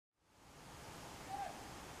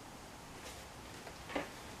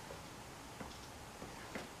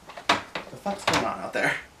fuck's going on out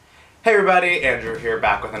there? Hey everybody, Andrew here,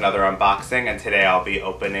 back with another unboxing, and today I'll be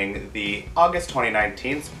opening the August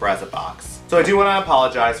 2019 SprezzaBox. So I do want to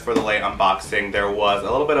apologize for the late unboxing. There was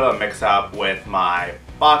a little bit of a mix-up with my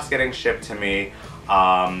box getting shipped to me.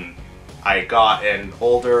 I got an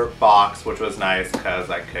older box, which was nice because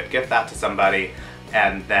I could gift that to somebody,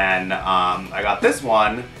 and then I got this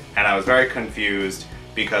one, and I was very confused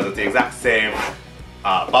because it's the exact same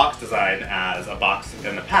box design as a box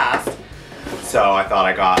in the past. So I thought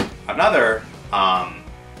I got another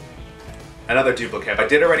duplicate. I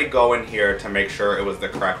did already go in here to make sure it was the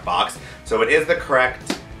correct box. So it is the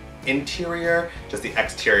correct interior, just the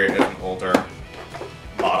exterior is an older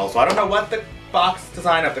model. So I don't know what the box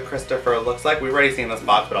design of the Christopher looks like. We've already seen this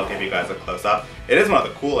box, but I'll give you guys a close-up. It is one of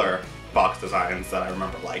the cooler box designs that I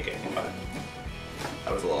remember liking, but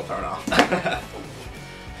I was a little thrown off.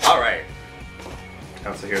 Alright.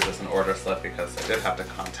 And so here's just an order slip because I did have to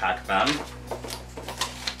contact them.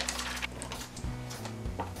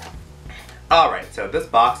 Alright, so this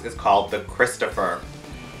box is called the Christopher.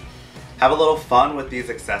 Have a little fun with these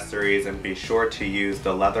accessories and be sure to use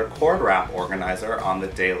the leather cord wrap organizer on the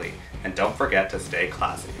daily. And don't forget to stay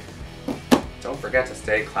classy. Don't forget to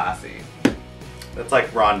stay classy. That's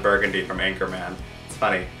like Ron Burgundy from Anchorman. It's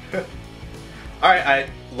funny. Alright, I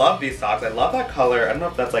love these socks. I love that color. I don't know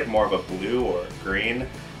if that's like more of a blue or green.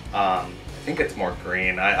 I think it's more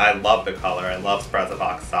green. I love the color. I love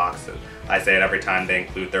SprezzaBox socks. I say it every time they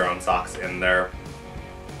include their own socks in their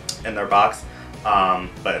box.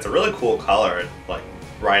 But it's a really cool color. It's like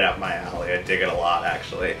right up my alley. I dig it a lot,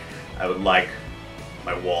 actually. I would like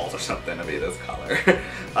my walls or something to be this color.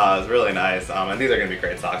 It's really nice. And these are going to be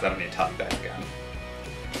great socks. I don't need to tell you guys again.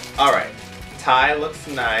 Alright, tie looks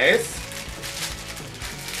nice.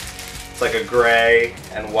 It's like a gray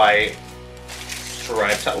and white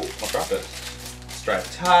striped tie. Oh, I'll drop it.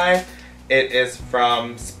 Striped tie. It is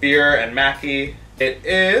from Spear and Mackie. It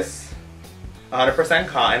is 100%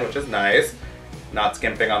 cotton, which is nice. Not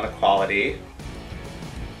skimping on the quality.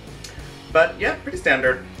 But yeah, pretty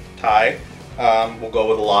standard tie. We'll go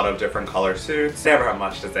with a lot of different color suits. Never have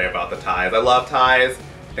much to say about the ties. I love ties.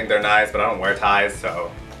 I think they're nice, but I don't wear ties,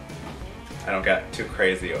 so I don't get too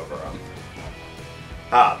crazy over them.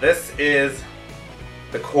 This is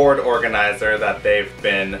the cord organizer that they've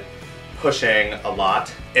been pushing a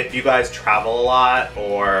lot. If you guys travel a lot,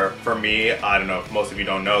 or for me, I don't know if most of you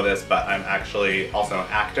don't know this, but I'm actually also an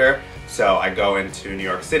actor. So I go into New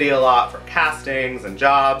York City a lot for castings and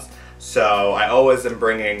jobs. So I always am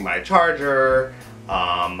bringing my charger,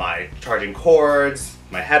 my charging cords,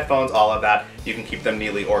 my headphones, all of that. You can keep them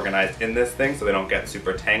neatly organized in this thing so they don't get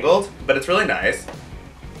super tangled. But it's really nice.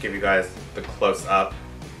 Give you guys the close-up.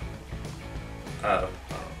 I have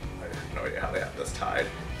no idea how they have this tied.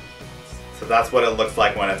 So that's what it looks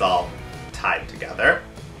like when it's all tied together.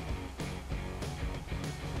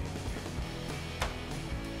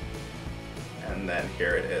 And then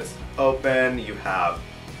here it is open. You have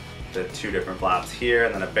the two different flaps here,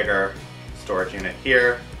 and then a bigger storage unit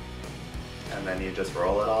here. And then you just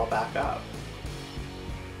roll it all back up.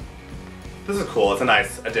 This is cool. It's a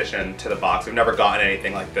nice addition to the box. We've never gotten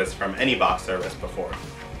anything like this from any box service before.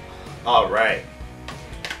 Alright.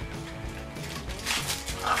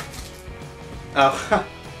 Oh.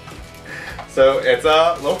 So it's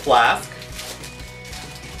a little flask.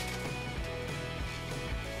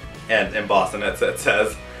 And embossed in it, it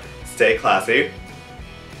says, "Stay classy."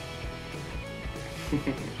 I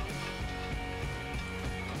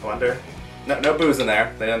wonder. No booze in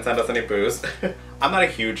there. They didn't send us any booze. I'm not a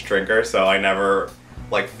huge drinker, so I never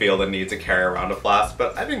like feel the need to carry around a flask,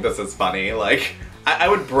 but I think this is funny. Like, I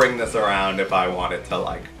would bring this around if I wanted to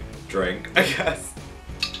like drink, I guess.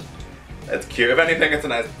 It's cute. If anything, it's a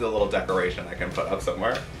nice little decoration I can put up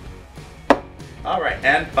somewhere. Alright,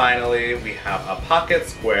 and finally we have a pocket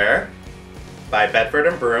square by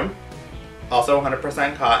Bedford & Broom. Also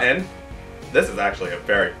 100% cotton. This is actually a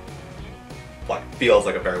very, like, feels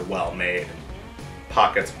like a very well-made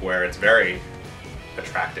pocket square. It's very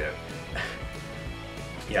attractive.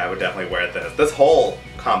 Yeah, I would definitely wear this. This whole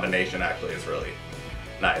combination actually is really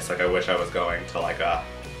nice. Like, I wish I was going to like a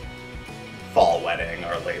fall wedding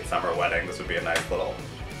or late summer wedding. This would be a nice little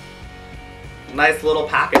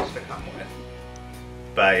package to come with.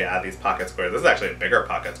 But yeah, these pocket squares. This is actually a bigger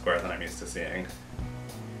pocket square than I'm used to seeing.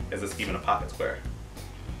 Is this even a pocket square?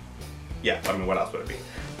 Yeah, I mean, what else would it be?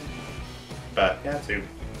 But yeah, so you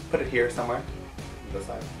put it here somewhere, this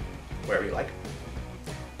side, wherever you like.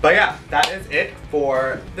 But yeah, that is it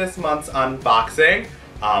for this month's unboxing.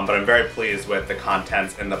 but I'm very pleased with the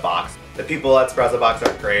contents in the box. The people at SprezzaBox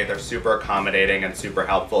are great. They're super accommodating and super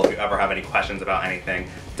helpful. If you ever have any questions about anything,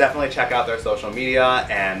 definitely check out their social media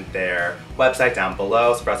and their website down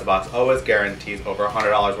below. SprezzaBox always guarantees over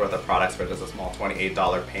 $100 worth of products for just a small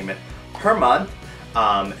 $28 payment per month.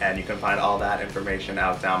 And you can find all that information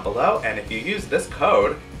out down below. And if you use this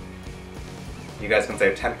code, you guys can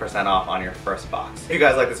save 10% off on your first box. If you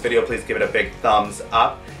guys like this video, please give it a big thumbs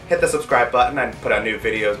up. Hit the subscribe button. I put out new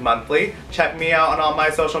videos monthly. Check me out on all my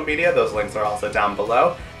social media. Those links are also down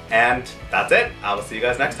below. And that's it. I will see you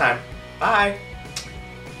guys next time. Bye.